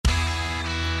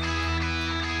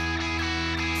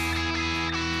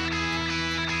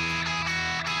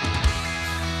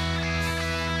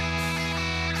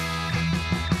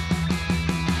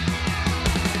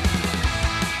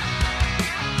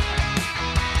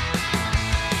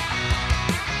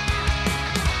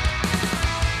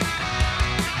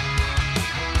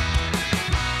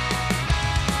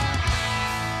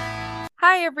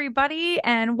Hi, everybody,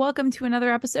 and welcome to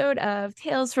another episode of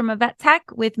Tales from a Vet Tech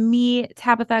with me,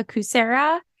 Tabitha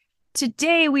Kucera.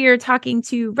 Today, we are talking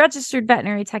to registered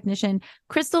veterinary technician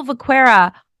Crystal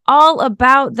Vaquera all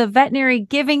about the veterinary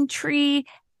giving tree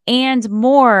and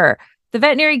more. The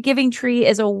Veterinary Giving Tree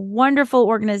is a wonderful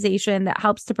organization that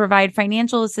helps to provide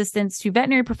financial assistance to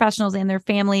veterinary professionals and their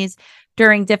families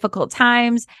during difficult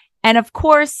times. And of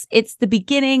course, it's the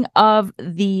beginning of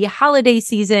the holiday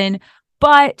season,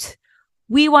 but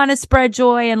we want to spread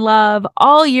joy and love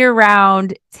all year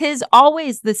round. 'Tis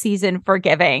always the season for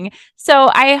giving. So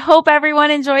I hope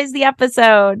everyone enjoys the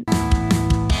episode.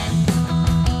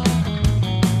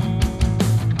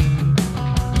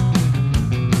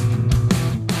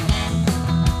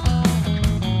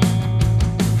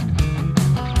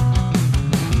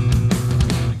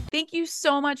 Thank you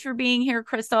so much for being here,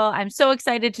 Crystal. I'm so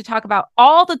excited to talk about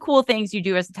all the cool things you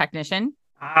do as a technician.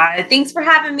 Thanks for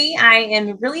having me. I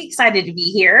am really excited to be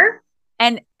here.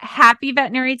 And happy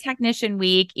Veterinary Technician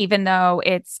Week, even though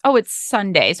it's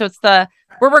Sunday. So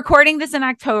we're recording this in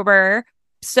October.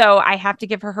 So I have to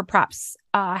give her props.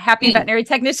 Happy Veterinary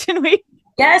Technician Week.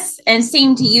 Yes. And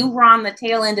same to you. We're on the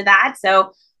tail end of that.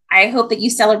 So I hope that you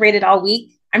celebrated all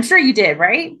week. I'm sure you did,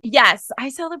 right? Yes. I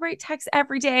celebrate techs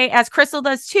every day, as Crystal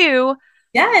does too.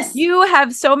 Yes. You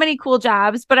have so many cool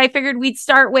jobs, but I figured we'd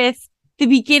start with the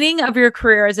beginning of your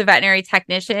career as a veterinary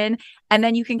technician, and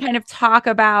then you can kind of talk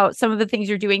about some of the things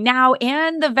you're doing now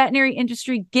and the veterinary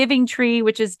industry giving tree,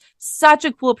 which is such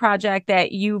a cool project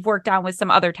that you've worked on with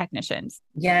some other technicians.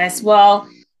 Yes. Well,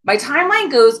 my timeline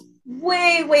goes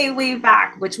way, way, way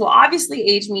back, which will obviously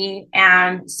age me.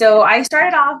 And so I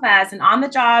started off as an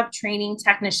on-the-job training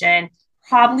technician,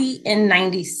 probably in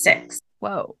 96.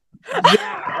 Whoa.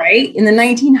 Yeah, right? In the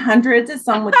 1900s, as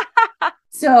some would.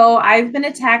 So I've been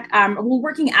a tech,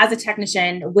 working as a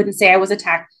technician. Wouldn't say I was a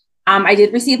tech. I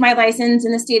did receive my license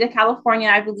in the state of California,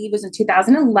 I believe it was in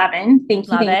 2011. Thank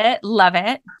you. Love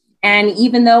it. And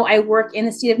even though I work in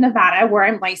the state of Nevada, where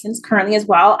I'm licensed currently as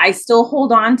well, I still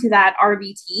hold on to that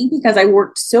RVT because I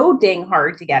worked so dang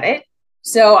hard to get it.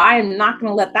 So I am not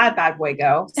going to let that bad boy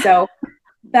go. So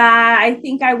I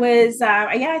think it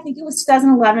was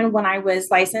 2011 when I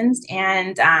was licensed,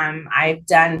 and I've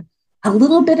done a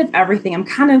little bit of everything. I'm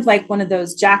kind of like one of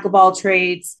those jack of all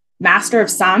trades, master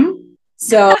of some.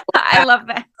 So I love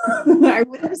that. I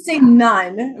wouldn't say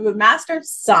none, but master of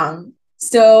some.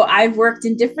 So I've worked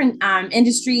in different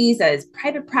industries as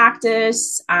private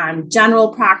practice,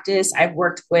 general practice. I've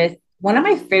worked with, one of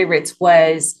my favorites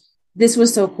this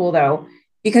was so cool though,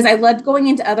 because I loved going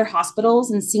into other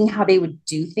hospitals and seeing how they would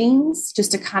do things,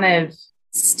 just to kind of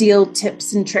steal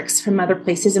tips and tricks from other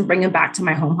places and bring them back to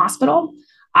my home hospital.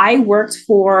 I worked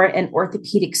for an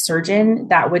orthopedic surgeon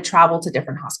that would travel to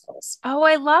different hospitals. Oh,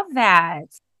 I love that.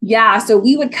 Yeah. So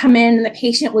we would come in and the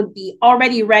patient would be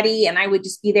already ready, and I would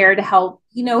just be there to help,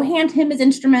 hand him his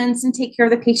instruments and take care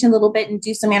of the patient a little bit and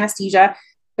do some anesthesia.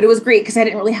 But it was great because I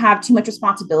didn't really have too much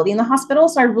responsibility in the hospital.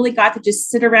 So I really got to just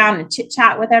sit around and chit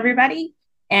chat with everybody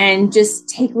and just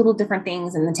take little different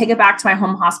things and then take it back to my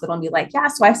home hospital and be like, yeah,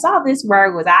 so I saw this where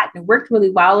I was at and it worked really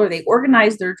well, or they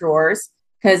organized their drawers.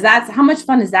 Because that's how much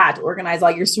fun is that to organize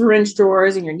all your syringe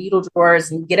drawers and your needle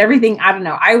drawers and get everything. I don't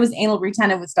know. I was anal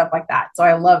retentive with stuff like that. So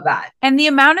I love that. And the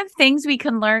amount of things we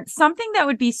can learn, something that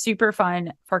would be super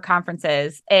fun for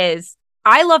conferences is,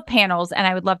 I love panels and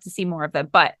I would love to see more of them,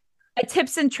 but a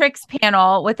tips and tricks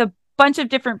panel with a bunch of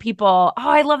different people. Oh,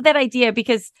 I love that idea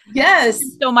because yes,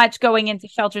 so much going into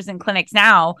shelters and clinics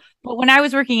now. But when I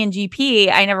was working in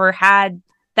GP, I never had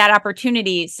that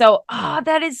opportunity. So,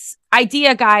 that is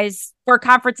idea, guys, for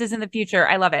conferences in the future.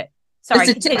 I love it. Sorry.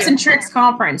 Just a tips and tricks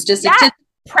conference.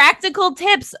 Practical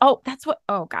tips. Oh, that's what,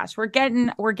 oh gosh, we're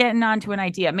getting onto an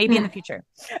idea, maybe in the future.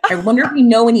 I wonder if we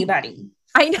know anybody.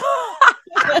 I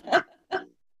know.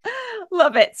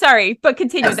 Love it. Sorry, but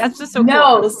continue. That's just so cool.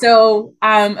 No. So,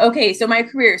 okay. So my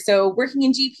career, working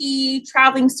in GP,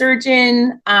 traveling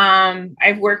surgeon.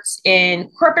 I've worked in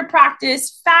corporate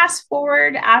practice, fast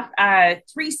forward,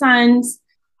 3 sons.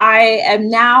 I am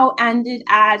now ended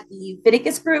at the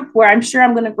Viticus Group, where I'm sure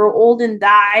I'm going to grow old and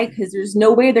die because there's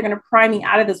no way they're going to pry me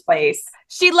out of this place.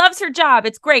 She loves her job.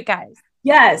 It's great, guys.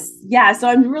 Yes. Yeah. So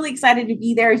I'm really excited to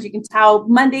be there. As you can tell,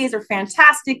 Mondays are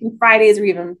fantastic and Fridays are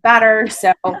even better.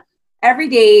 So every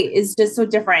day is just so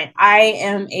different. I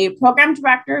am a program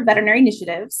director of veterinary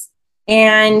initiatives.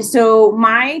 And so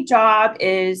my job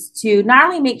is to not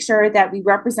only make sure that we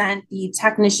represent the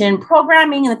technician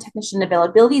programming and the technician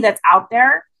availability that's out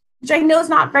there, which I know is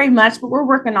not very much, but we're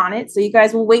working on it. So you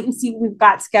guys will wait and see what we've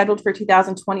got scheduled for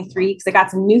 2023, because I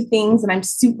got some new things and I'm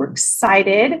super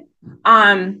excited.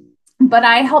 But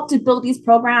I help to build these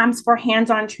programs for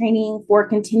hands-on training, for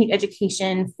continued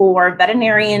education, for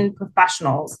veterinarian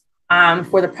professionals,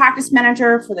 for the practice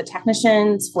manager, for the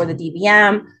technicians, for the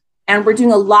DVM. And we're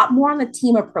doing a lot more on the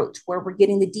team approach where we're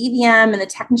getting the DVM and the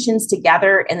technicians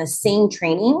together in the same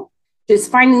training,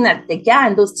 just finding that,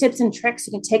 again, those tips and tricks,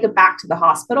 you can take it back to the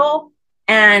hospital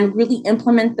and really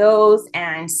implement those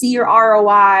and see your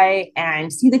ROI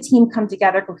and see the team come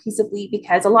together cohesively,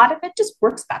 because a lot of it just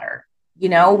works better,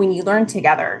 when you learn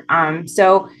together.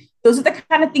 So those are the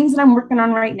kind of things that I'm working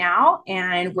on right now.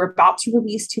 And we're about to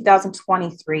release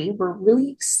 2023. We're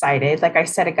really excited. Like I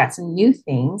said, I got some new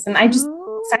things and I just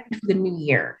excited for the new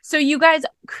year. So you guys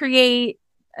create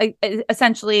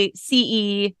essentially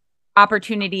CE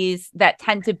opportunities that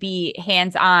tend to be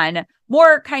hands-on,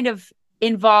 more kind of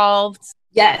involved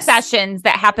sessions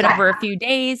that happen over a few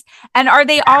days. And are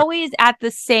they always at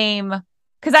the same,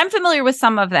 because I'm familiar with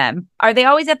some of them, are they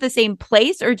always at the same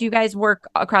place, or do you guys work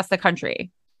across the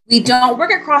country? We don't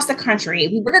work across the country.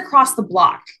 We work across the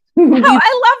block. Oh, I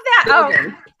love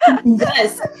that. Oh,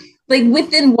 yes. Like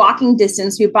within walking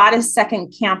distance, we bought a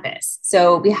second campus.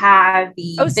 So we have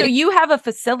so you have a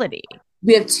facility.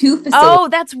 We have 2 facilities. Oh,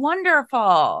 that's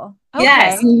wonderful. Okay.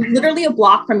 Yes, literally a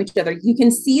block from each other. You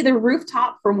can see the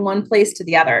rooftop from one place to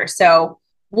the other. So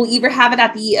we'll either have it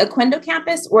at the Oquendo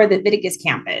campus or the Viticus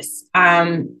campus.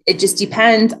 It just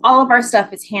depends. All of our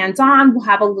stuff is hands-on. We'll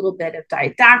have a little bit of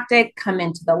didactic, come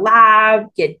into the lab,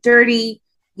 get dirty,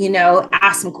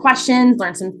 ask some questions,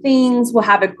 learn some things. We'll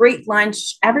have a great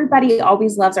lunch. Everybody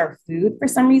always loves our food for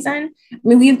some reason. I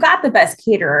mean, we've got the best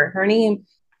caterer. Her name,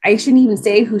 I shouldn't even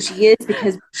say who she is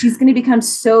because she's going to become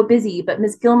so busy, but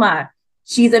Miss Gilma,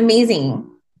 she's amazing.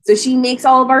 So she makes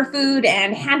all of our food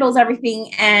and handles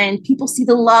everything, and people see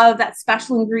the love, that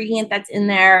special ingredient that's in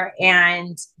there,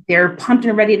 and they're pumped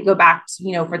and ready to go back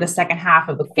to, for the second half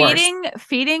of the course.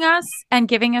 Feeding us and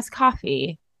giving us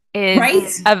coffee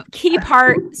is a key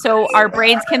part. So our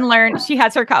brains can learn. She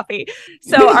has her coffee.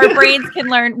 So our brains can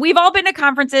learn. We've all been to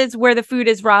conferences where the food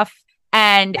is rough,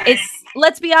 and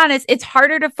let's be honest, it's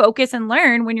harder to focus and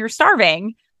learn when you're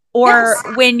starving. Or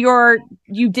when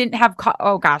you didn't have,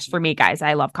 oh gosh, for me, guys,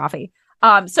 I love coffee.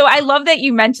 So I love that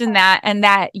you mentioned that, and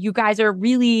that you guys are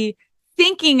really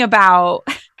thinking about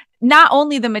not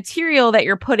only the material that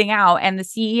you're putting out and the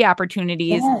CE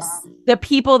opportunities, the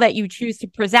people that you choose to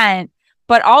present,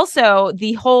 but also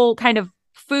the whole kind of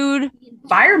food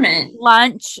environment,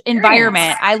 lunch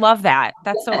environment. I love that.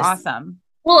 That's so awesome.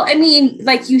 Well, I mean,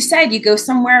 like you said, you go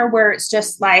somewhere where it's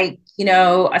just like,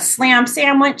 a slam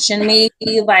sandwich and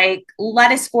maybe like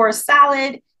lettuce for a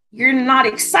salad. You're not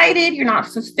excited. You're not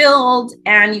fulfilled.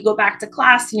 And you go back to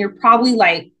class and you're probably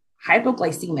like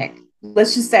hypoglycemic,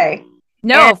 let's just say.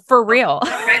 No, for real.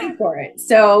 Ready for it.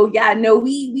 So yeah, no,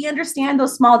 we understand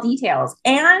those small details.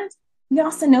 And we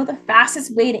also know the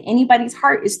fastest way to anybody's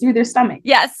heart is through their stomach.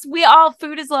 Yes,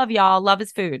 food is love, y'all. Love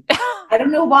is food. I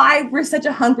don't know why we're such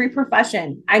a hungry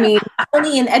profession. I mean, not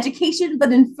only in education,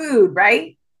 but in food,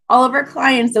 right? All of our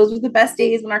clients, those were the best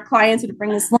days when our clients would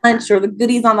bring us lunch or the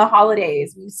goodies on the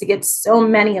holidays. We used to get so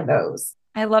many of those.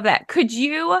 I love that. Could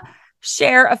you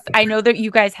share, I know that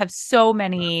you guys have so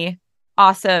many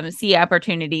awesome CE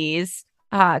opportunities.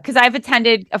 Because I've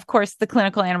attended, of course, the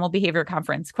Clinical Animal Behavior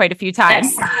Conference quite a few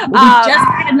times. Yes. We just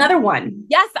had another one.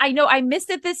 Yes, I know. I missed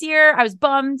it this year. I was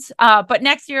bummed. But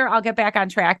next year, I'll get back on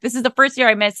track. This is the first year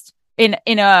I missed in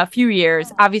a few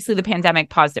years. Obviously, the pandemic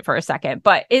paused it for a second.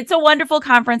 But it's a wonderful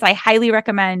conference. I highly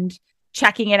recommend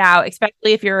checking it out,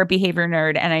 especially if you're a behavior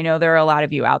nerd. And I know there are a lot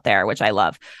of you out there, which I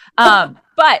love.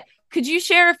 But could you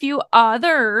share a few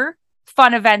other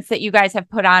fun events that you guys have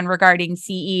put on regarding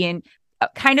CE and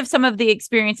kind of some of the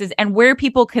experiences and where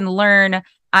people can learn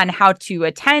on how to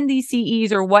attend these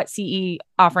CEs or what CE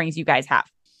offerings you guys have?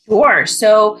 Sure.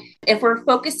 So if we're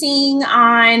focusing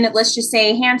on, let's just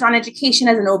say hands-on education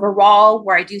as an overall,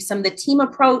 where I do some of the team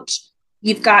approach,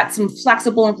 you've got some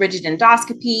flexible and rigid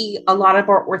endoscopy, a lot of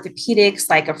our orthopedics,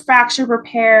 like a fracture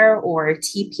repair or a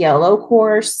TPLO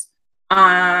course.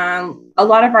 A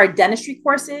lot of our dentistry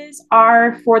courses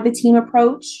are for the team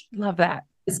approach. Love that.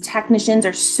 Technicians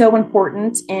are so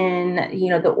important in,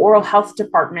 the oral health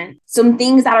department. Some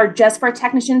things that are just for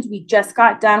technicians. We just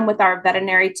got done with our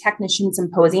veterinary technician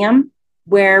symposium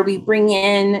where we bring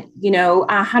in,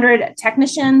 100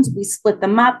 technicians. We split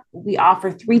them up. We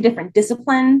offer 3 different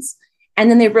disciplines and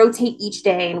then they rotate each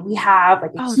day. And we have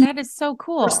like that is so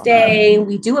cool. First day,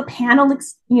 we do a panel,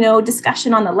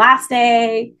 discussion on the last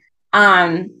day.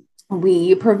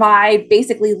 We provide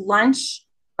basically lunch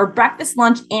or breakfast,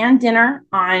 lunch, and dinner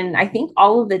on, I think,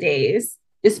 all of the days.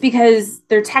 just because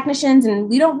they're technicians and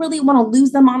we don't really want to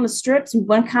lose them on the strips. We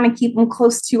want to kind of keep them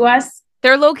close to us.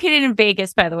 They're located in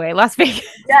Vegas, by the way, Las Vegas.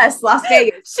 Yes, Las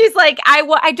Vegas. She's like,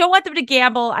 I don't want them to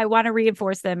gamble. I want to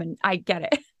reinforce them. And I get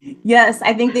it. Yes,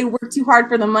 I think they work too hard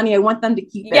for the money. I want them to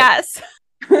keep it. Yes.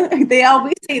 They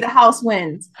always say the house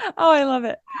wins. Oh, I love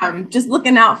it. Just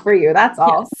looking out for you. That's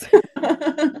all.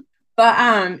 Yes.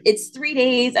 But it's 3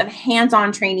 days of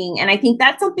hands-on training. And I think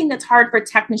that's something that's hard for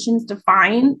technicians to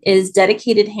find is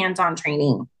dedicated hands-on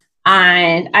training.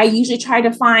 And I usually try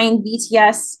to find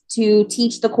VTS to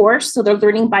teach the course. So they're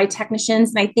learning by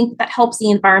technicians. And I think that helps the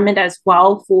environment as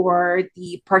well for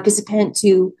the participant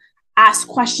to ask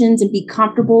questions and be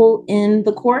comfortable in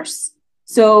the course.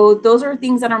 So those are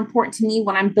things that are important to me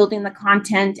when I'm building the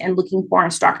content and looking for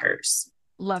instructors.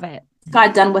 Love it.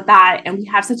 Got done with that. And we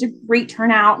have such a great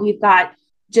turnout. We've got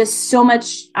just so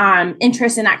much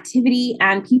interest and activity,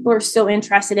 and people are so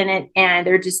interested in it and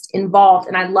they're just involved.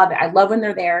 And I love it. I love when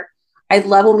they're there. I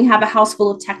love when we have a house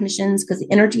full of technicians because the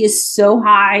energy is so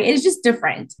high. It's just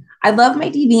different. I love my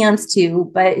DVMs too,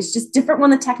 but it's just different when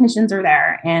the technicians are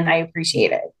there, and I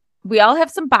appreciate it. We all have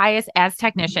some bias as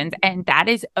technicians, and that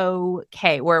is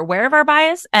okay. We're aware of our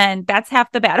bias, and that's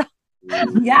half the battle.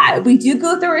 Yeah, we do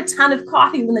go through a ton of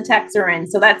coffee when the techs are in.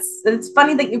 So it's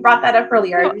funny that you brought that up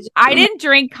earlier. I didn't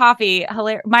drink coffee.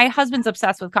 My husband's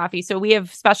obsessed with coffee. So we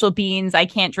have special beans. I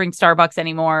can't drink Starbucks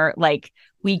anymore. Like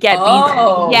we get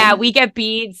beans. Yeah, we get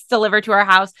beans delivered to our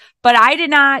house. But I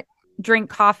did not drink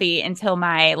coffee until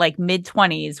my like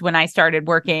mid-20s when I started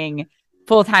working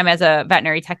full-time as a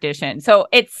veterinary technician. So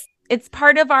it's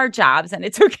part of our jobs, and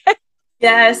it's okay.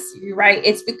 Yes, you're right.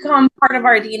 It's become part of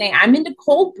our DNA. I'm into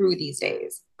cold brew these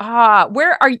days.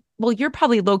 Where are you? Well, you're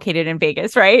probably located in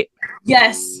Vegas, right?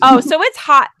 Yes. Oh, so it's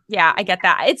hot. Yeah, I get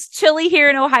that. It's chilly here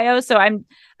in Ohio, so I'm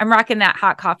rocking that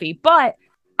hot coffee. But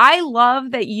I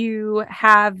love that you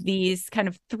have these kind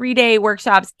of 3-day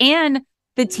workshops and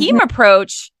the team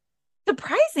approach.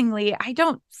 Surprisingly, I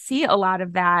don't see a lot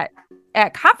of that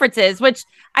at conferences, which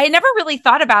I never really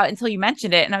thought about until you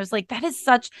mentioned it. And I was like, that is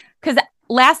such, because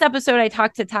last episode, I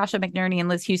talked to Tasha McNerney and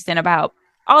Liz Houston about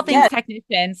all things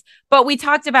technicians, but we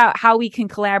talked about how we can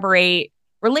collaborate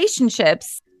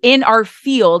relationships in our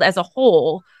field as a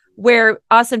whole, where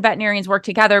us and veterinarians work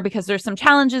together because there's some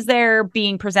challenges there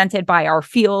being presented by our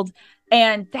field.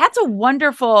 And that's a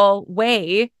wonderful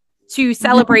way to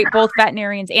celebrate both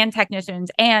veterinarians and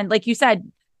technicians. And like you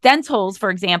said, dentals, for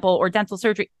example, or dental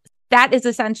surgery, that is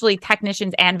essentially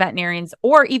technicians and veterinarians,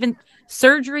 or even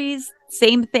surgeries,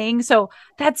 same thing. So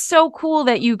that's so cool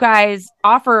that you guys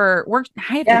offer work.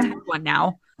 I have to take one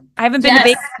now. I haven't been to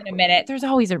Vegas in a minute. There's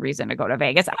always a reason to go to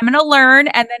Vegas. I'm going to learn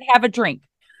and then have a drink.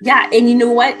 Yeah. And you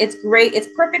know what? It's great. It's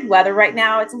perfect weather right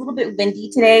now. It's a little bit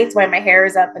windy today. It's why my hair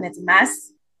is up and it's a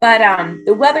mess. But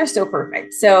the weather's still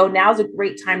perfect. So now's a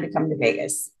great time to come to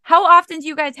Vegas. How often do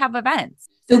you guys have events?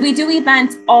 So we do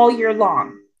events all year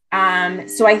long.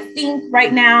 So I think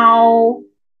right now,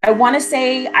 I want to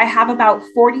say I have about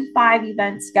 45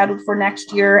 events scheduled for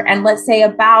next year. And let's say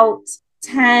about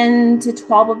 10 to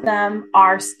 12 of them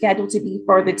are scheduled to be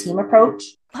for the team approach.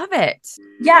 Love it.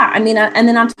 Yeah. I mean, and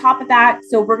then on top of that,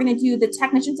 so we're going to do the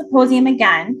technician symposium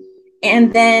again.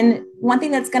 And then one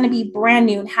thing that's going to be brand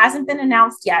new, hasn't been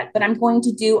announced yet, but I'm going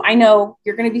to do, I know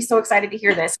you're going to be so excited to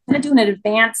hear this. I'm going to do an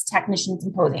advanced technician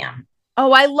symposium.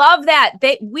 Oh, I love that.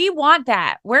 We want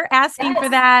that. We're asking for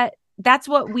that. That's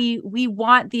what we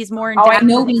want, these more in-depth, I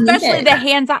know, especially the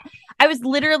hands-on. I was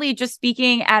literally just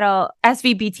speaking at a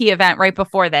SVBT event right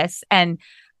before this, and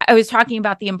I was talking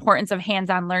about the importance of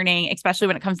hands-on learning, especially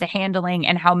when it comes to handling,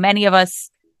 and how many of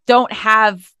us don't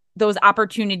have those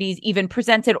opportunities even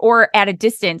presented or at a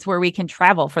distance where we can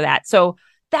travel for that. So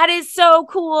that is so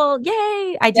cool.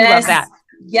 Yay. I do love that.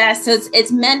 Yes. So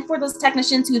it's meant for those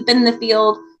technicians who've been in the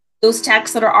field, those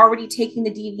techs that are already taking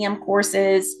the DVM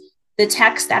courses, the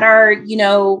techs that are,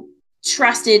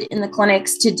 trusted in the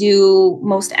clinics to do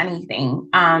most anything.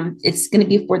 It's going to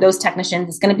be for those technicians.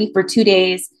 It's going to be for 2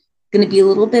 days, going to be a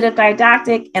little bit of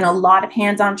didactic and a lot of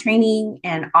hands-on training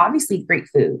and obviously great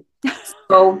food.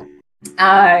 So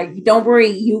don't worry,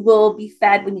 you will be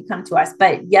fed when you come to us.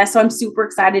 But yes, so I'm super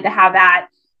excited to have that.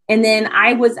 And then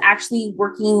I was actually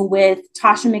working with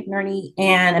Tasha McNerney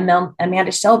and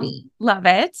Amanda Shelby. Love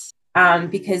it.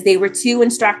 Because they were two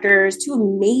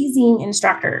amazing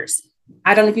instructors.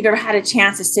 I don't know if you've ever had a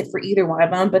chance to sit for either one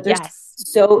of them, but they're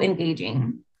so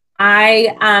engaging.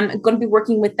 I am going to be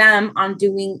working with them on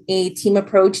doing a team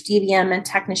approach DVM and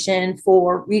technician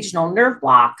for regional nerve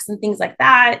blocks and things like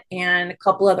that, and a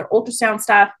couple other ultrasound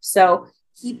stuff. So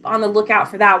keep on the lookout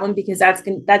for that one because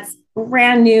that's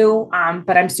brand new.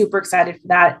 But I'm super excited for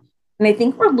that. And I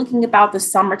think we're looking about the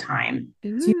summertime.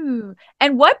 Ooh.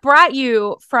 And what brought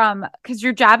you from, because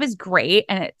your job is great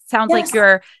and it sounds like Yes,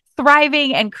 you're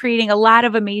thriving and creating a lot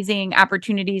of amazing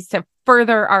opportunities to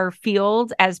further our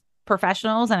field as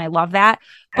professionals. And I love that.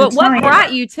 I'm But what trying.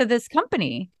 brought you to this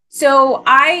company? So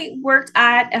I worked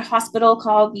at a hospital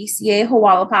called VCA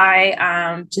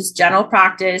Hualapai, just general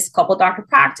practice, couple doctor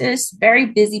practice, very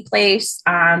busy place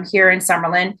here in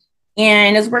Summerlin.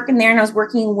 And I was working there and I was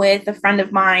working with a friend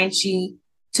of mine. She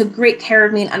took great care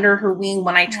of me and under her wing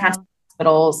when I transferred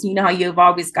hospitals. You know how you've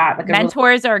always got like a really,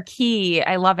 Mentors are key.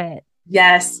 I love it.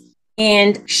 yes.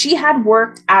 And she had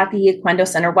worked at the Equendo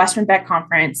Center Western Vet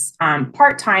Conference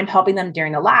part-time, helping them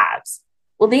during the labs.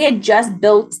 Well, they had just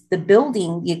built the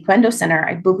building, the Equendo Center,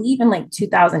 I believe in like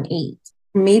 2008,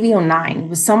 maybe '09. It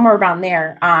was somewhere around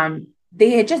there.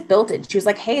 They had just built it. She was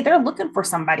like, hey, they're looking for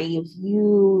somebody if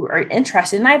you are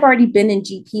interested. And I've already been in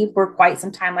GP for quite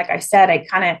some time. Like I said, I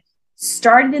kind of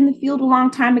started in the field a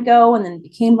long time ago and then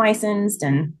became licensed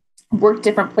and worked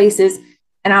different places.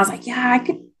 And I was like, yeah, I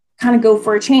could kind of go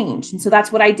for a change. And so that's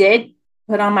what I did.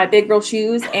 Put on my big girl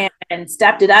shoes and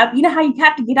stepped it up. You know how you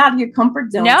have to get out of your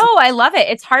comfort zone. No, I love it.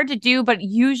 It's hard to do, but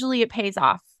usually it pays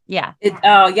off. Yeah.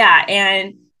 Oh, yeah.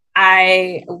 And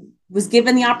I was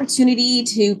given the opportunity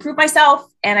to prove myself,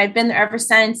 and I've been there ever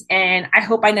since. And I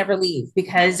hope I never leave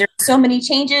because there's so many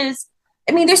changes.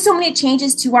 I mean, there's so many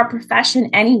changes to our profession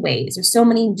anyways. There's so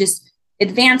many just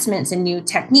advancements and new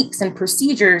techniques and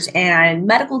procedures and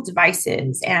medical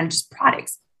devices and just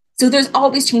products. So there's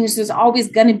always changes. There's always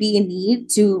going to be a need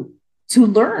to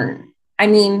learn. I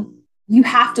mean, you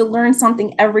have to learn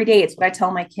something every day. It's what I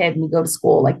tell my kid when you go to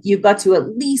school. Like, you've got to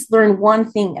at least learn one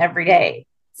thing every day.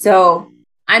 So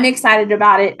I'm excited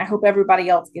about it. I hope everybody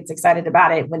else gets excited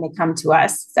about it when they come to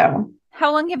us. So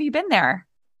how long have you been there?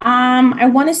 I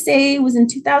want to say it was in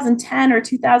 2010 or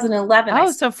 2011.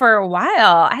 Oh, so for a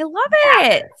while. I love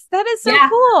it. That is so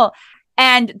cool.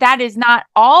 And that is not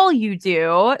all you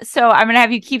do. So I'm going to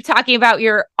have you keep talking about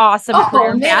your awesome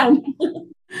career path.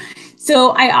 So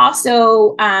I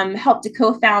also helped to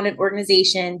co-found an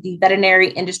organization, the Veterinary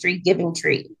Industry Giving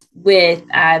Tree, with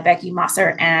Becky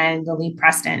Mosser and Lily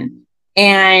Preston.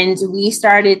 And we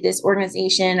started this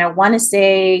organization, I want to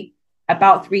say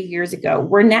about 3 years ago.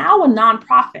 We're now a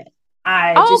nonprofit.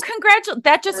 Congratulations.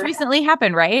 That just recently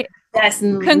happened, right? Yes.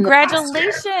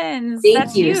 Congratulations.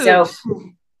 Thank you. Huge. So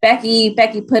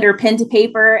Becky put her pen to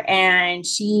paper and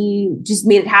she just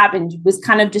made it happen. It was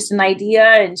kind of just an idea.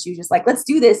 And she was just like, let's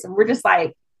do this. And we're just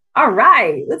like, all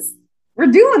right, we're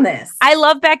doing this. I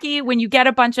love Becky. When you get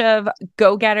a bunch of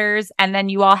go-getters and then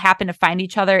you all happen to find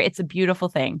each other, it's a beautiful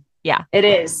thing. Yeah, it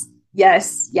is.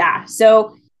 Yes. Yeah.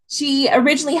 So she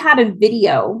originally had a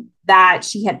video that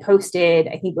she had posted,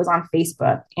 I think it was on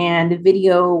Facebook. And the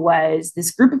video was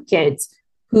this group of kids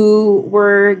who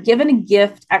were given a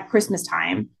gift at Christmas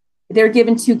time. They're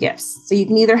given two gifts. So you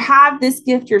can either have this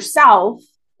gift yourself,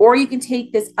 or you can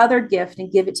take this other gift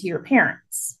and give it to your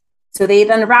parents. So they've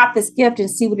unwrapped this gift and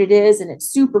see what it is. And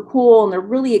it's super cool. And they're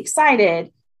really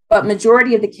excited. But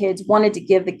majority of the kids wanted to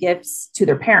give the gifts to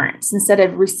their parents instead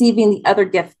of receiving the other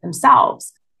gift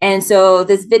themselves. And so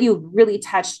this video really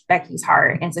touched Becky's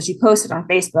heart. And so she posted on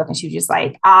Facebook and she was just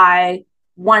like, I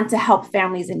want to help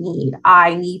families in need.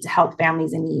 I need to help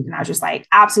families in need. And I was just like,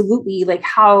 absolutely. Like,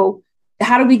 how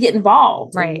do we get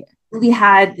involved? Right. And we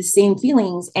had the same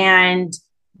feelings and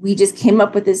we just came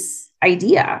up with this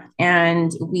idea.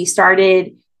 And we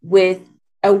started with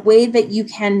a way that you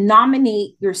can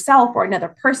nominate yourself or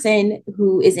another person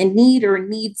who is in need or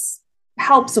needs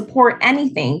help, support,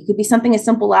 anything. It could be something as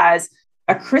simple as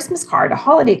a Christmas card, a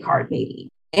holiday card, maybe.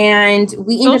 And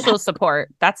we social support.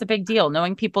 That's a big deal.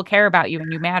 Knowing people care about you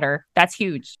and you matter. That's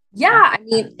huge. Yeah. I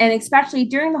mean, and especially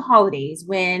during the holidays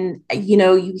when,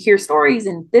 you hear stories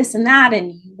and this and that,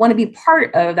 and you want to be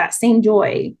part of that same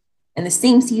joy and the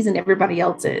same season everybody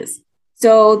else is.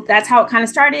 So that's how it kind of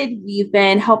started. We've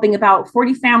been helping about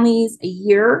 40 families a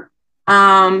year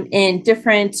in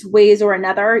different ways or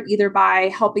another, either by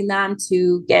helping them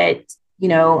to get,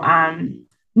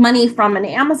 money from an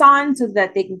Amazon so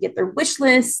that they can get their wish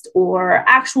list, or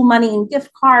actual money and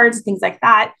gift cards, things like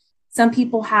that. Some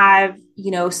people have,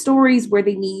 stories where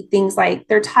they need things like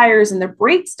their tires and their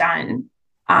brakes done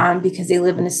because they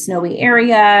live in a snowy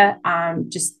area.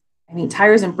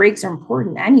 Tires and brakes are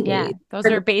important anyway. Yeah, those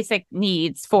are basic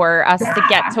needs for us to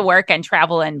get to work and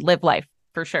travel and live life,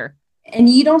 for sure. And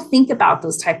you don't think about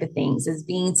those type of things as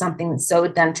being something that's so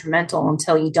detrimental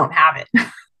until you don't have it.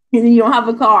 And you don't have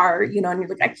a car, and you're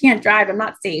like, I can't drive, I'm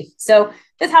not safe. So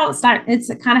that's how it started. It's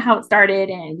kind of how it started,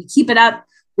 and we keep it up.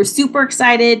 We're super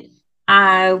excited.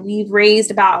 We've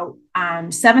raised about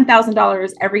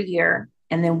 $7,000 every year.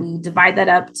 And then we divide that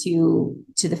up to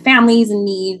the families in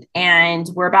need. And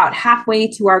we're about halfway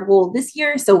to our goal this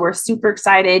year. So we're super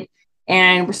excited.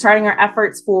 And we're starting our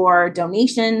efforts for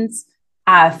donations,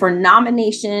 for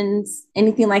nominations,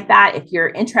 anything like that. If you're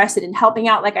interested in helping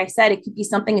out, like I said, it could be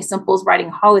something as simple as writing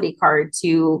a holiday card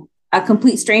to a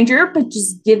complete stranger, but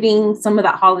just giving some of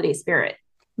that holiday spirit.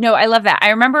 No, I love that. I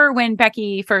remember when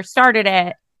Becky first started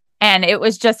it, and it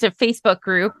was just a Facebook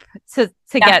group to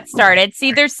get started.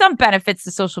 See, there's some benefits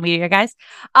to social media, guys.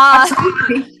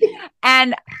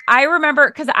 And I remember,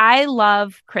 because I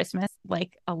love Christmas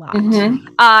like a lot. Mm-hmm.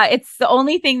 It's the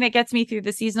only thing that gets me through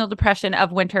the seasonal depression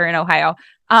of winter in Ohio.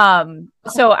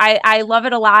 So I love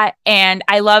it a lot. And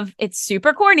I love, it's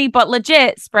super corny, but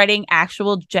legit spreading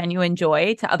actual genuine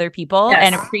joy to other people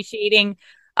and appreciating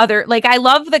other, like, I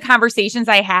love the conversations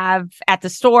I have at the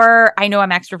store. I know I'm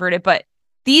extroverted, but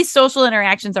these social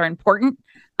interactions are important.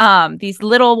 These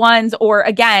little ones, or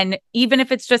again, even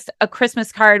if it's just a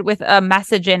Christmas card with a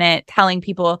message in it telling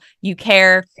people you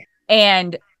care.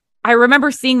 And I remember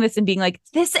seeing this and being like,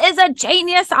 this is a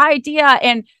genius idea.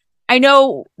 And I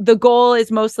know the goal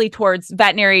is mostly towards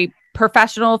veterinary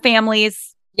professional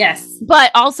families. Yes.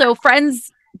 But also friends,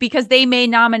 because they may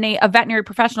nominate, a veterinary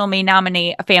professional may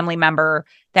nominate a family member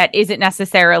that isn't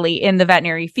necessarily in the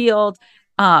veterinary field,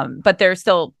 but they're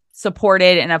still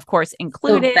supported and of course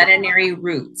included. So veterinary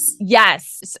roots.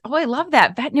 Yes. Oh, I love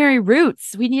that. Veterinary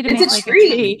roots. We need to make like a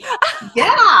tree.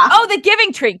 Yeah. Oh, the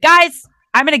giving tree. Guys,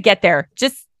 I'm going to get there.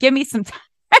 Just give me some time.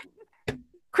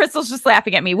 Crystal's just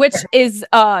laughing at me, which is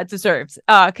deserved.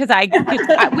 Because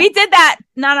we did that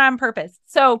not on purpose.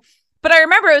 So, but I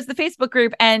remember it was the Facebook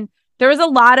group and there was a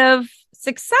lot of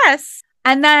success.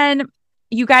 And then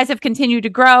you guys have continued to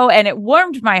grow, and it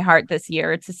warmed my heart this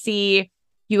year to see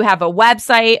you have a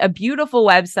website, a beautiful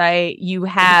website. You're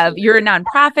a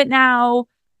nonprofit now.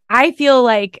 I feel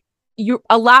like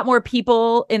a lot more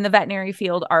people in the veterinary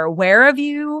field are aware of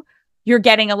you. You're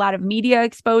getting a lot of media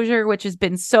exposure, which has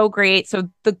been so great. So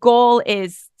the goal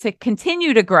is to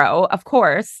continue to grow, of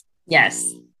course. Yes.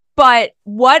 But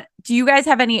what do you guys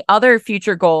have any other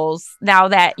future goals now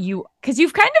that because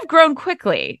you've kind of grown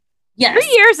quickly? Yes.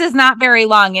 3 years is not very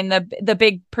long in the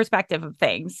big perspective of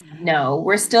things. No,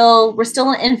 we're still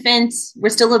an infant. We're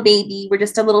still a baby. We're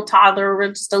just a little toddler. We're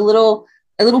just a little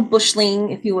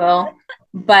bushling, if you will.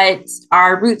 But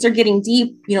our roots are getting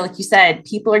deep. You know, like you said,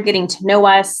 people are getting to know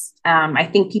us. I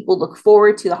think people look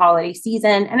forward to the holiday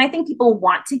season, and I think people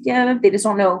want to give. They just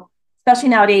don't know, especially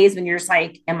nowadays when you're just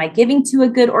like, am I giving to a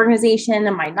good organization?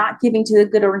 Am I not giving to a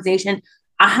good organization?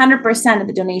 100% of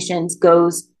the donations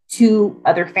goes to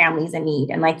other families in need.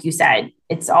 And like you said,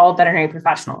 it's all veterinary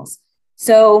professionals.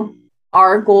 So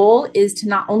our goal is to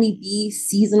not only be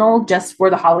seasonal just for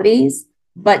the holidays,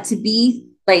 but to be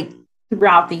like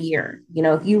throughout the year. You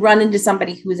know, if you run into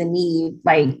somebody who's in need,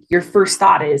 like your first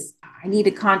thought is, I need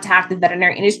to contact the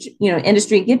veterinary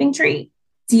industry giving tree,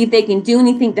 see if they can do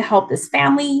anything to help this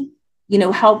family,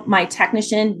 help my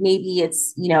technician. Maybe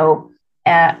it's,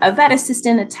 a vet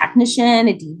assistant, a technician,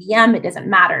 a DVM, it doesn't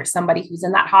matter. Somebody who's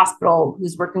in that hospital,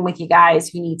 who's working with you guys,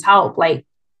 who needs help. Like,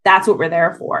 that's what we're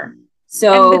there for.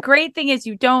 So and the great thing is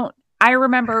I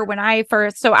remember when I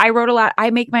wrote a lot.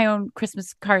 I make my own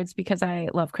Christmas cards because I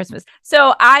love Christmas.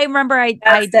 So I remember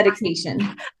that's dedication.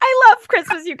 I love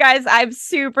Christmas, you guys. I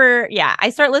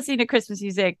start listening to Christmas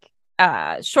music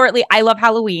shortly. I love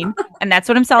Halloween, and that's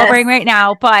what I'm celebrating right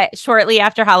now. But shortly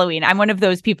after Halloween, I'm one of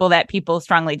those people that people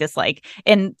strongly dislike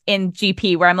in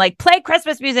GP, where I'm like, play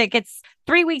Christmas music. It's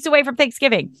 3 weeks away from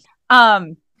Thanksgiving.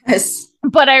 Yes.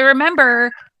 But I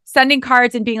remember sending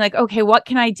cards and being like, okay, what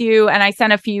can I do? And I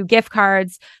sent a few gift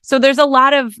cards. So there's a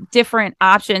lot of different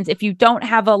options. If you don't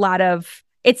have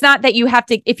it's not that you have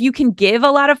to, if you can give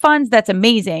a lot of funds, that's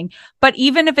amazing. But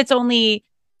even if it's only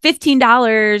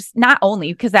 $15, not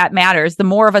only because that matters, the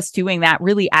more of us doing that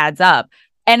really adds up.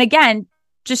 And again,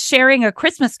 just sharing a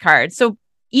Christmas card. So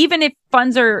even if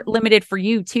funds are limited for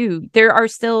you too, there are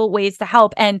still ways to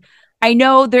help. And I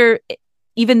know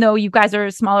even though you guys are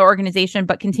a smaller organization,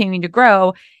 but continuing to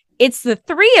grow, it's the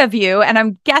three of you. And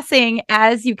I'm guessing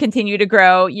as you continue to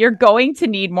grow, you're going to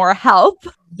need more help.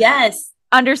 Yes.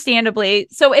 Understandably.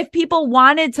 So if people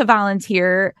wanted to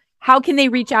volunteer, how can they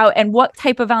reach out, and what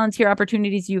type of volunteer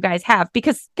opportunities do you guys have?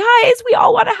 Because guys, we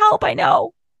all want to help. I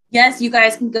know. Yes, you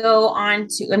guys can go on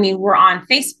we're on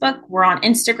Facebook, we're on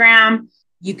Instagram.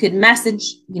 You could message,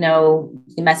 you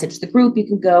can message the group. You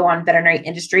can go on veterinary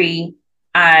industry.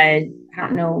 I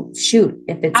don't know. Shoot,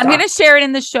 if it's. I'm going to share it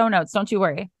in the show notes. Don't you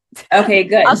worry. Okay,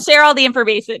 I'll good. share all the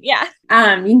information. Yeah.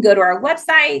 You can go to our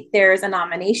website. There's a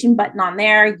nomination button on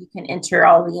there. You can enter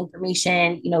all the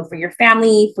information, for your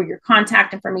family, for your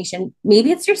contact information.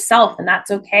 Maybe it's yourself, and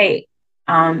that's okay.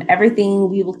 Everything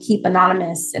we will keep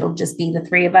anonymous. It'll just be the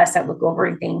three of us that look over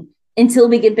everything until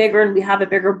we get bigger and we have a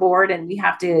bigger board and we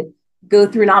have to go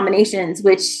through nominations,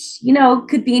 which,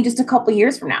 could be in just a couple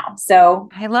years from now. So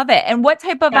I love it. And what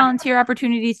type of volunteer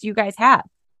opportunities do you guys have?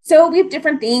 So we have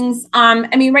different things.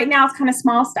 Right now it's kind of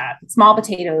small stuff, small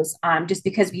potatoes, just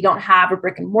because we don't have a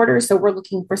brick and mortar. So we're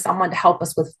looking for someone to help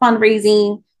us with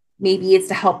fundraising. Maybe it's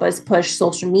to help us push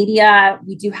social media.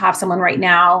 We do have someone right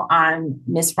now,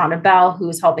 Miss Rhonda Bell, who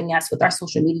is helping us with our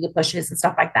social media pushes and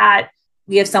stuff like that.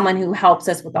 We have someone who helps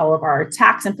us with all of our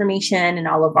tax information and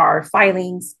all of our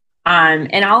filings.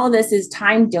 And all of this is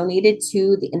time donated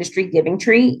to the industry giving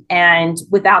tree. And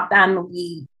without them,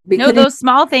 we no, those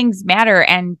small things matter,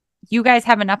 and you guys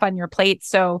have enough on your plate.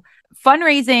 So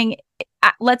fundraising,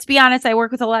 let's be honest, I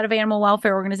work with a lot of animal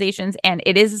welfare organizations, and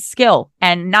it is a skill,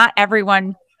 and not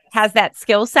everyone has that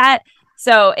skill set.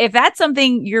 So if that's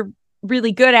something you're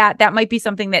really good at, that might be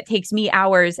something that takes me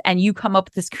hours, and you come up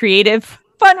with this creative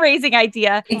fundraising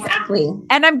idea. Exactly.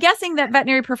 And I'm guessing that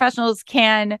veterinary professionals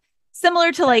can,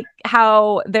 similar to like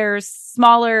how there's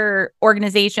smaller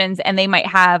organizations and they might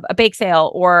have a bake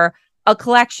sale or a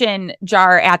collection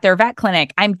jar at their vet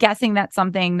clinic. I'm guessing that's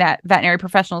something that veterinary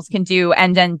professionals can do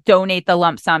and then donate the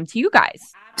lump sum to you guys.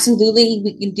 Absolutely.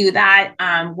 We can do that.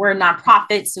 We're a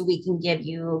nonprofit, so we can give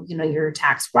you, your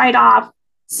tax write-off.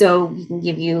 So we can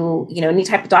give you, any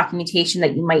type of documentation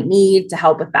that you might need to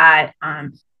help with that.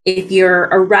 If you're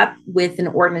a rep with an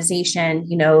organization,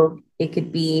 it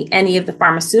could be any of the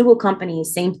pharmaceutical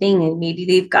companies, same thing. And maybe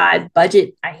they've got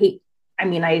budget. I'd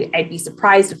be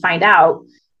surprised to find out.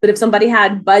 But if somebody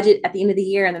had budget at the end of the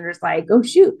year and they're just like, oh,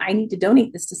 shoot, I need to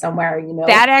donate this to somewhere,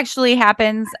 That actually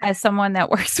happens as someone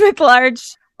that works with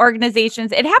large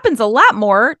organizations. It happens a lot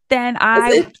more than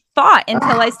I thought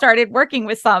until I started working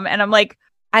with some. And I'm like,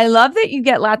 I love that you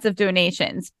get lots of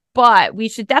donations, but we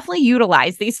should definitely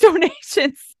utilize these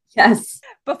donations. Yes.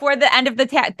 Before the end of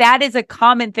the that is a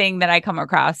common thing that I come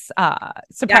across,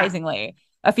 surprisingly,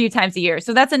 a few times a year.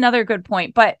 So that's another good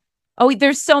point. But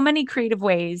there's so many creative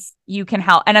ways you can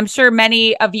help. And I'm sure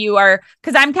many of you are,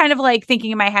 because I'm kind of like thinking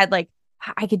in my head, like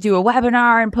I could do a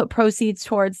webinar and put proceeds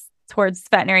towards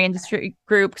veterinary industry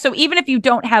group. So even if you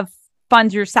don't have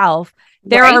funds yourself,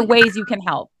 there are ways you can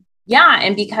help. Yeah.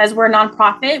 And because we're a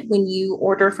nonprofit, when you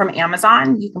order from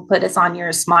Amazon, you can put us on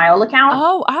your Smile account.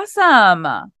 Oh,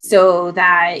 awesome. So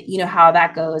that, how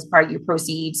that goes, part of your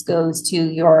proceeds goes to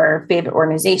your favorite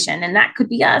organization. And that could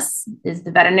be us, is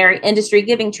the veterinary industry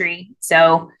giving tree.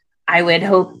 So I would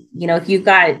hope, if you've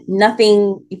got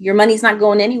nothing, if your money's not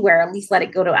going anywhere, at least let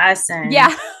it go to us and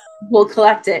we'll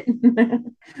collect it.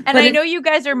 And I know you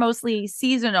guys are mostly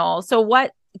seasonal. So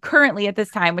what currently at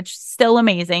this time, which is still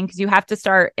amazing because you have to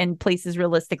start in places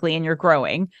realistically and you're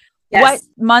growing. Yes. What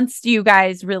months do you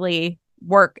guys really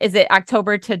work? Is it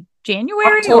October to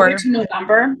January? October to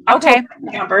November. Okay.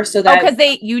 November. So that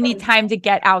because you need time to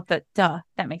get out that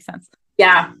makes sense.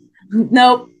 Yeah.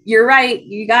 Nope. You're right.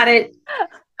 You got it.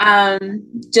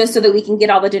 Just so that we can get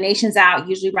all the donations out,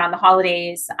 usually around the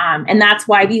holidays. And that's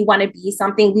why we want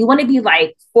to be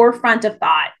like forefront of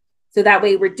thought. So that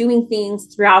way we're doing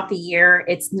things throughout the year.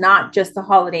 It's not just the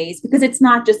holidays, because it's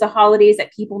not just the holidays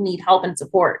that people need help and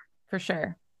support. For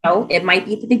sure. It might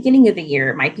be at the beginning of the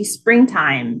year. It might be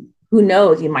springtime. Who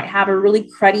knows? You might have a really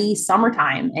cruddy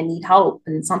summertime and need help,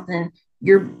 and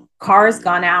your car's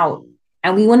gone out.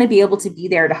 And we want to be able to be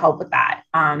there to help with that.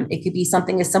 It could be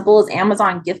something as simple as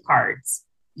Amazon gift cards.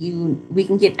 We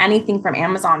can get anything from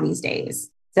Amazon these days.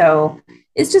 So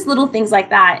it's just little things like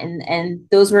that. And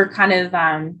those were kind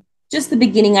of just the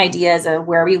beginning ideas of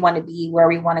where we want to be, where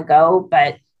we want to go.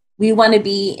 But we want to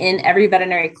be in every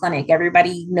veterinary clinic.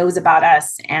 Everybody knows about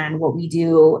us and what we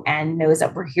do and knows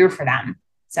that we're here for them.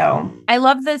 So I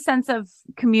love the sense of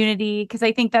community, because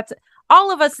I think that's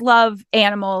all of us love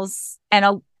animals,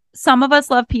 and some of us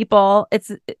love people.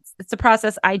 It's a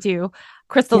process I do.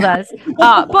 Crystal does.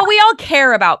 But we all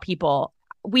care about people.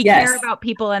 We care about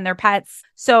people and their pets.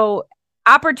 So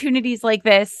opportunities like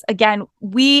this, again,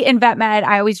 we in VetMed,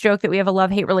 I always joke that we have a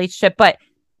love-hate relationship, but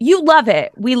you love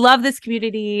it. We love this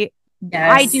community.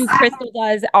 Yes. I do. Crystal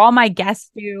does. All my guests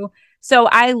do. So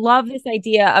I love this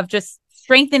idea of just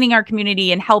strengthening our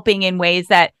community and helping in ways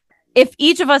that, if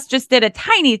each of us just did a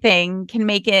tiny thing, can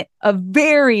make it a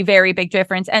very, very big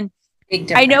difference. And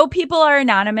I know people are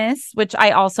anonymous, which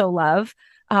I also love.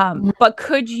 But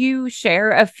could you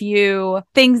share a few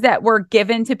things that were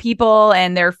given to people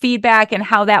and their feedback and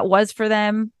how that was for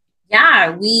them?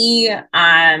 Yeah,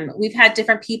 we've had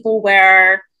different people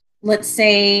where, let's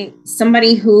say,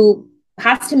 somebody who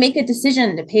has to make a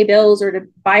decision to pay bills or to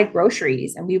buy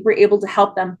groceries, and we were able to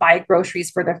help them buy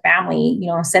groceries for their family.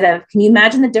 Instead of, can you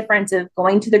imagine the difference of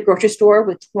going to the grocery store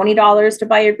with $20 to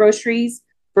buy your groceries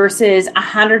versus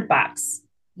 $100?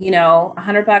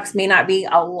 $100 may not be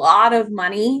a lot of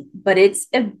money, but it's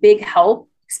a big help,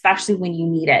 especially when you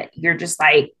need it. You're just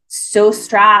like so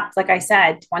strapped. Like I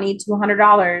said, $20 to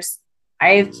 $100. I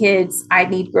have kids, I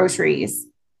need groceries.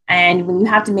 And when you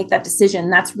have to make that decision,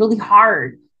 that's really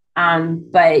hard.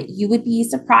 But you would be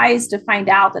surprised to find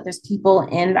out that there's people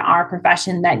in our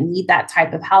profession that need that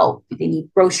type of help. They need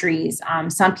groceries.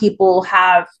 Some people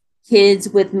have kids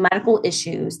with medical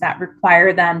issues that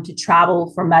require them to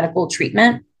travel for medical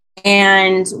treatment.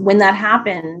 And when that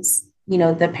happens,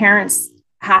 the parents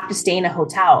have to stay in a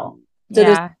hotel. So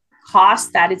there's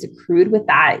cost that is accrued with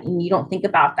that, and you don't think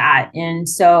about that. And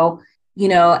so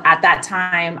at that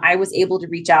time, I was able to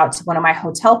reach out to one of my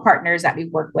hotel partners that we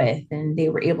work with, and they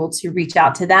were able to reach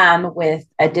out to them with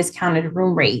a discounted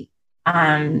room rate.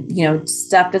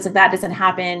 Stuff that doesn't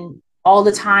happen all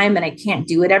the time, and I can't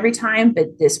do it every time.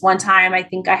 But this one time, I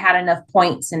think I had enough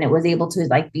points, and it was able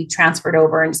to be transferred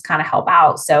over and just kind of help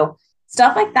out. So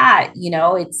stuff like that,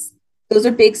 those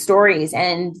are big stories.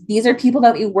 And these are people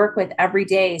that we work with every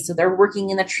day. So they're working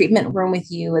in the treatment room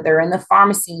with you, they're in the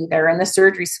pharmacy, they're in the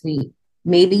surgery suite.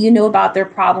 Maybe you know about their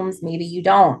problems, maybe you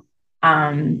don't.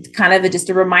 Kind of just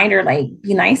a reminder,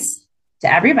 be nice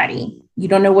to everybody. You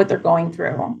don't know what they're going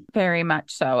through. Very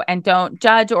much so. And don't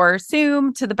judge or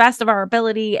assume, to the best of our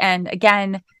ability. And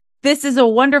again, this is a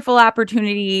wonderful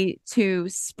opportunity to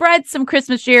spread some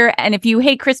Christmas cheer. And if you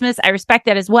hate Christmas, I respect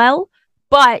that as well.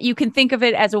 But you can think of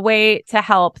it as a way to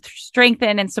help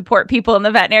strengthen and support people in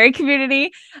the veterinary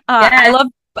community. Yes.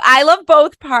 I love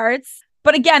both parts.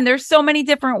 But again, there's so many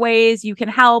different ways you can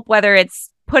help, whether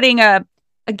it's putting a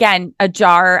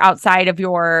jar outside of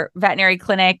your veterinary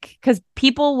clinic, because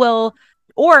people will,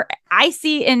 or I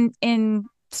see in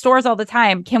stores all the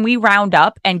time, can we round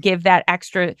up and give that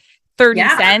extra 30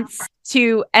 cents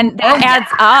to, and that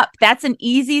adds up. That's an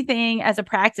easy thing as a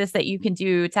practice that you can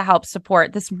do to help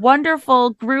support this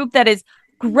wonderful group that is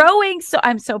growing. So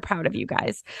I'm so proud of you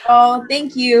guys. Oh,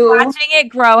 thank you. Watching it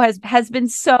grow has been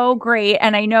so great.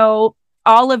 And I know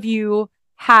all of you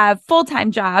have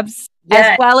full-time jobs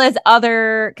as well as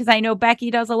other, because I know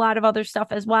Becky does a lot of other stuff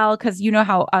as well, because you know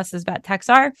how us as vet techs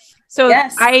are. So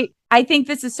I think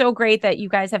this is so great that you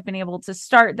guys have been able to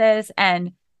start this.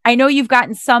 And I know you've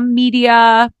gotten some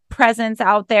media presence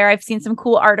out there. I've seen some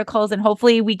cool articles, and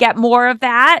hopefully we get more of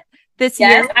that this year.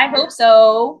 Yes, I hope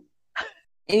so.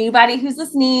 Anybody who's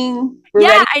listening.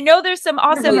 I know there's some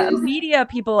awesome media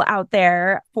people out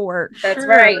there for sure. That's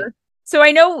right. So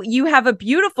I know you have a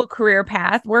beautiful career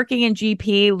path, working in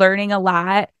GP, learning a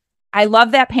lot. I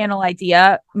love that panel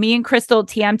idea. Me and Crystal,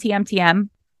 TM.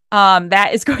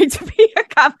 That is going to be a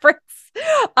conference.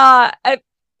 How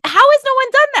has no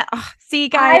one done that? Oh, see,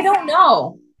 guys, I don't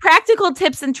know. Practical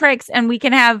tips and tricks, and we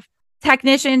can have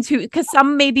technicians who, because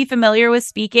some may be familiar with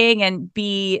speaking and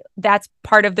that's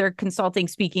part of their consulting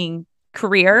speaking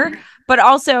career, but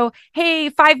also, hey,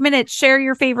 5 minutes, share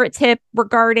your favorite tip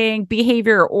regarding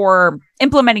behavior or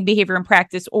implementing behavior in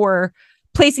practice, or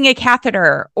placing a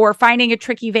catheter, or finding a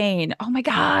tricky vein. Oh my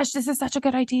gosh, this is such a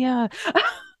good idea.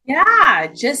 Yeah,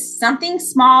 just something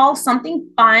small, something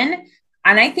fun.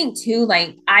 And I think too,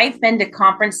 I've been to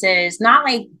conferences, not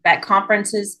like vet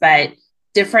conferences, but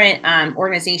different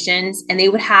organizations. And they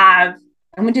would have,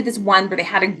 I went to this one where they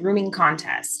had a grooming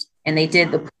contest, and they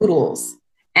did the poodles.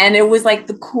 And it was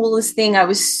the coolest thing. I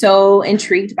was so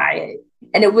intrigued by it.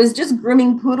 And it was just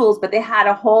grooming poodles, but they had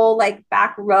a whole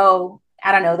back row.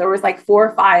 I don't know. There was 4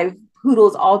 or 5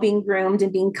 poodles all being groomed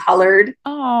and being colored.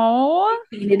 Oh,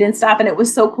 painted and stuff. And it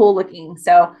was so cool looking.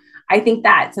 So I think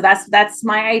that's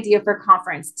my idea for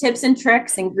conference: tips and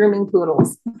tricks and grooming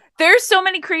poodles. There's so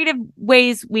many creative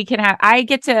ways we can have. I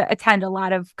get to attend a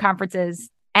lot of conferences,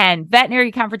 and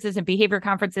veterinary conferences and behavior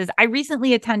conferences. I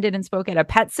recently attended and spoke at a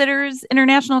Pet Sitters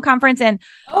International Conference. And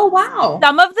oh, wow.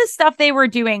 Some of the stuff they were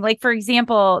doing, for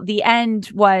example, the end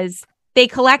was they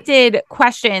collected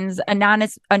questions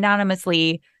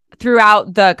anonymously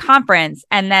throughout the conference.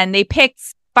 And then they picked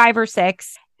 5 or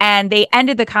 6, and they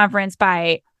ended the conference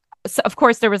by, so of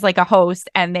course, there was a host,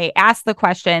 and they asked the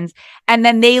questions, and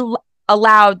then they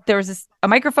allowed, there was a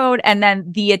microphone, and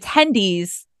then the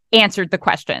attendees answered the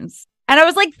questions. And I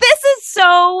was like, this is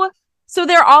so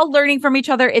they're all learning from each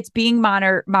other. It's being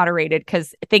moderated,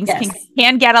 because things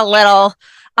can get a little,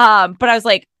 but I was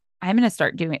like, I'm going to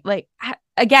start doing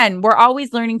again, we're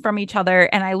always learning from each other.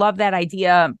 And I love that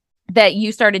idea that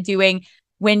you started doing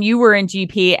when you were in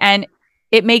GP. And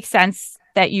it makes sense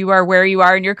that you are where you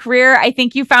are in your career. I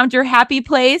think you found your happy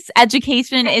place.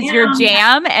 Education is your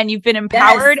jam, and you've been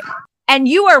empowered, and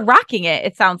you are rocking it.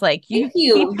 It sounds like you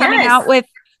keep coming out with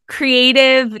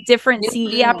creative, different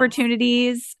CE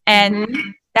opportunities, and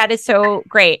that is so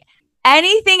great.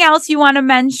 Anything else you want to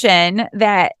mention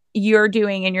that you're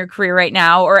doing in your career right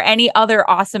now, or any other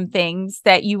awesome things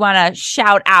that you want to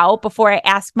shout out before I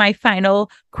ask my final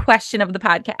question of the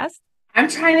podcast? I'm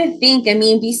trying to think. I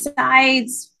mean,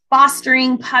 besides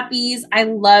fostering puppies, I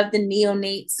love the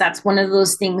neonates. That's one of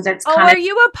those things that's are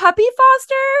you a puppy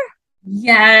foster?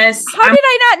 Yes. How did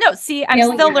I not know? See,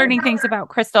 I'm still learning things about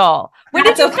Crystal. When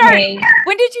did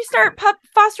you start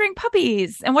fostering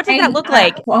puppies? And what does that look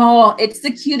like? Oh, it's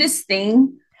the cutest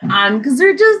thing. Because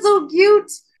they're just so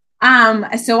cute.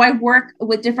 So I work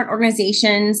with different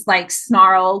organizations like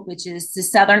Snarl, which is the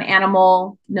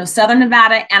Southern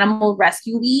Nevada Animal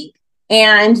Rescue League.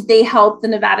 And they help the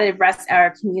Nevada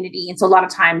community. And so a lot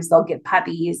of times they'll get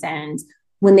puppies, and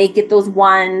when they get those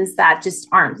ones that just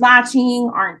aren't latching,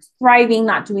 aren't thriving,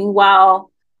 not doing well,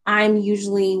 I'm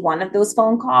usually one of those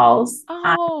phone calls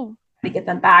to get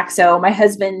them back. So my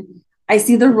husband, I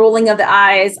see the rolling of the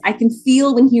eyes. I can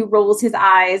feel when he rolls his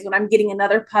eyes when I'm getting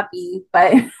another puppy,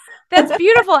 but that's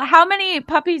beautiful. How many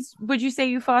puppies would you say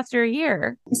you foster a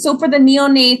year? So for the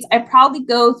neonates, I probably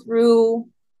go through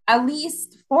at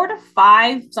least 4 to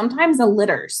 5, sometimes the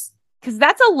litters. Because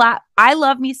that's a lot. I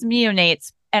love me some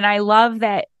neonates. And I love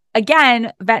that,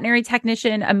 again, veterinary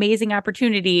technician, amazing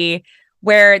opportunity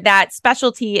where that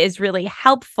specialty is really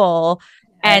helpful.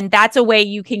 And that's a way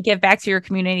you can give back to your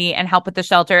community and help with the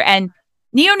shelter. And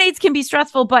neonates can be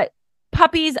stressful, but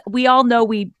puppies, we all know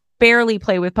we barely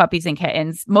play with puppies and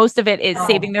kittens. Most of it is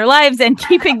saving their lives and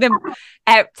keeping them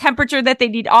at temperature that they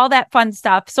need, all that fun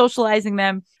stuff, socializing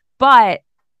them. But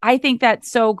I think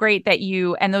that's so great that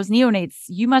you and those neonates,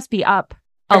 you must be up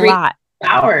a lot.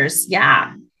 Hours.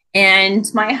 Yeah. And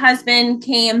my husband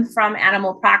came from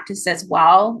animal practice as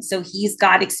well. So he's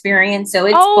got experience. So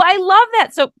I love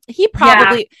that. So he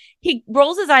he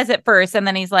rolls his eyes at first and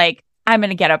then he's like, I'm going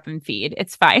to get up and feed.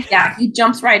 It's fine. Yeah. He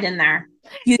jumps right in there.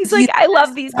 He's like, I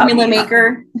love these formula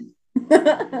maker.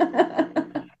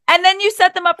 And then you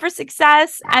set them up for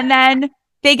success, and then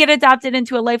they get adopted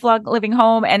into a lifelong living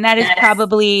home. And that is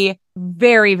probably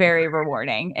very, very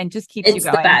rewarding and just keeps you going.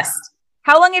 It's the best.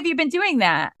 How long have you been doing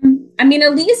that? I mean,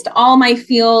 at least all my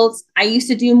fields, I used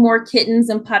to do more kittens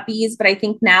and puppies, but I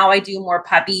think now I do more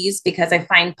puppies because I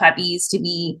find puppies to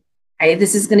be,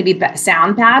 this is going to be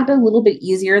sound bad, but a little bit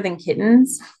easier than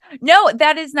kittens. No,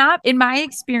 that is not in my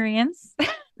experience.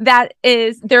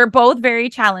 They're both very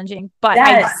challenging, but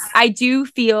I do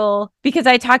feel, because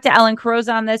I talked to Ellen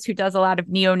Carroza on this, who does a lot of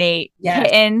neonate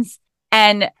kittens,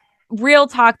 and real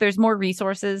talk, there's more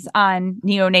resources on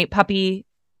neonate puppy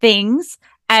things.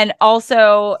 And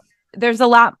also there's a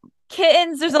lot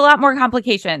more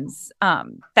complications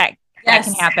that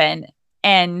can happen.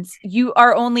 And you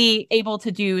are only able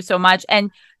to do so much.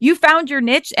 And you found your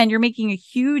niche and you're making a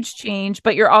huge change,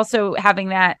 but you're also having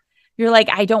that, you're like,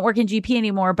 I don't work in GP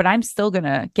anymore, but I'm still going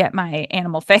to get my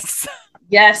animal fix.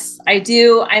 Yes, I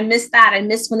do. I miss that. I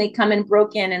miss when they come in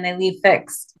broken and they leave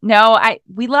fixed. No,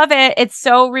 we love it. It's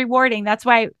so rewarding. That's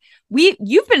why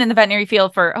you've been in the veterinary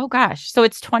field for, so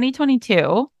it's 2022,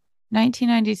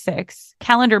 1996.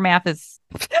 Calendar math is.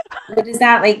 What is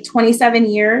that? Like 27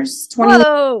 years?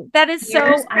 Whoa, that is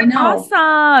so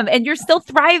awesome. And you're still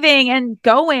thriving and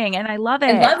going. And I love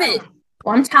it. I love it.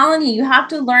 Well, I'm telling you, you have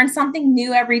to learn something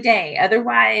new every day.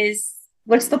 Otherwise,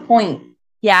 what's the point?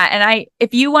 Yeah. And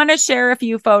if you want to share a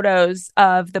few photos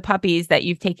of the puppies that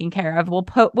you've taken care of, we'll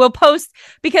post,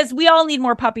 because we all need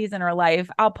more puppies in our life.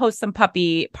 I'll post some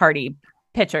puppy party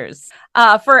pictures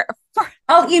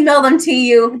I'll email them to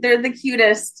you. They're the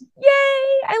cutest. Yay.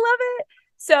 I love it.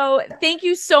 So thank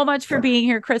you so much for being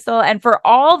here, Crystal, and for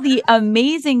all the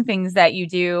amazing things that you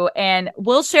do. And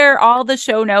we'll share all the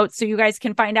show notes so you guys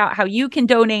can find out how you can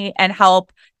donate and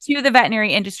help to the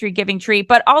veterinary industry giving tree,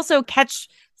 but also catch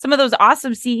some of those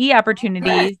awesome CE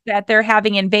opportunities that they're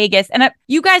having in Vegas. And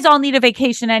you guys all need a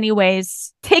vacation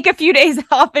anyways. Take a few days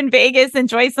off in Vegas,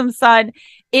 enjoy some sun.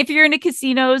 If you're into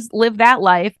casinos, live that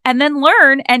life, and then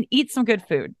learn and eat some good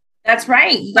food. That's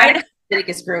right. You got a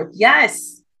Vegas group.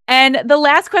 Yes. And the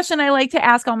last question I like to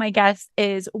ask all my guests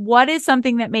is, what is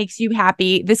something that makes you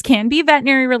happy? This can be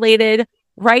veterinary related.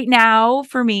 Right now,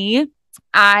 for me,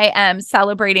 I am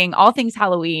celebrating all things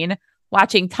Halloween,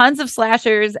 watching tons of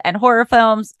slashers and horror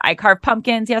films. I carved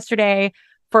pumpkins yesterday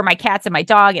for my cats and my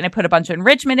dog, and I put a bunch of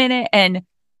enrichment in it. And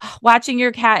watching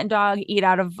your cat and dog eat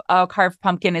out of a carved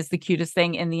pumpkin is the cutest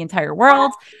thing in the entire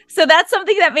world. So that's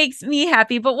something that makes me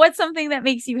happy. But what's something that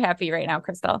makes you happy right now,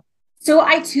 Crystal? So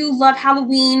I too love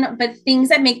Halloween, but things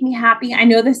that make me happy, I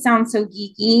know this sounds so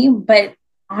geeky, but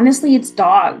honestly, it's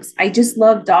dogs. I just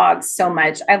love dogs so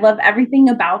much. I love everything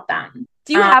about them.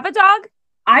 Do you have a dog?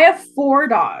 I have 4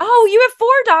 dogs. Oh, you have 4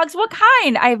 dogs. What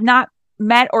kind? I have not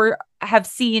met or have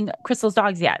seen Crystal's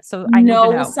dogs yet. So I need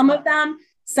to know.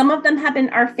 Some of them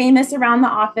are famous around the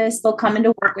office. They'll come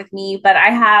into work with me, but I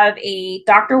have a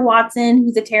Dr. Watson,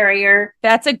 who's a terrier.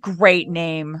 That's a great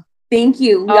name. Thank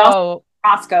you. We also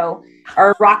Roscoe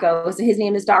or Rocco. So his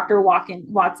name is Dr. Watson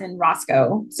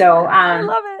Roscoe. So I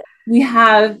love it. We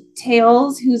have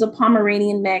Tails, who's a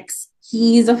Pomeranian mix.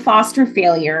 He's a foster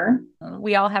failure.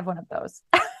 We all have one of those.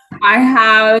 I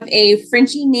have a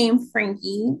Frenchie named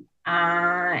Frankie.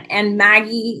 And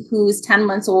Maggie, who's 10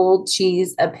 months old,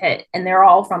 she's a pit, and they're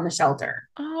all from the shelter.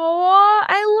 Oh,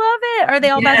 I love it. Are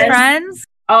they all best friends?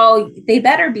 Oh, they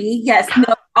better be. Yes,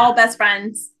 no, all best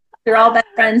friends. They're all best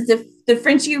friends. The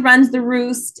Frenchie runs the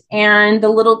roost, and the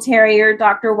little terrier,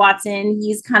 Dr. Watson,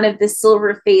 he's kind of this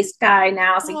silver-faced guy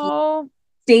now, so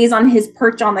he stays on his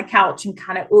perch on the couch and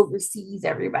kind of oversees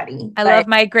everybody. I love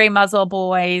my gray muzzle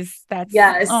boys.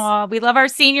 Yes. Oh, we love our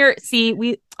senior.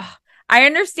 I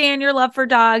understand your love for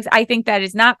dogs. I think that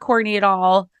is not corny at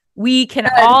all. We can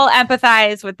all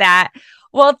empathize with that.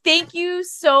 Well, thank you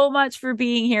so much for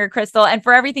being here, Crystal, and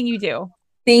for everything you do.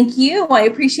 Thank you. I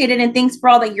appreciate it. And thanks for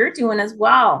all that you're doing as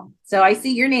well. So I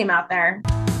see your name out there.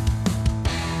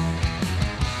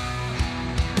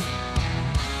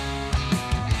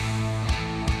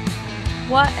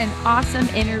 What an awesome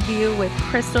interview with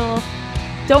Crystal.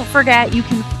 Don't forget, you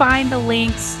can find the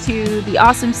links to the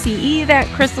awesome CE that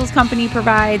Crystal's company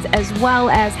provides, as well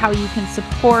as how you can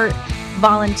support,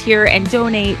 volunteer, and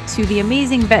donate to the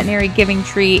amazing veterinary giving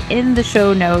tree in the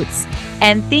show notes.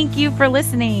 And thank you for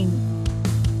listening.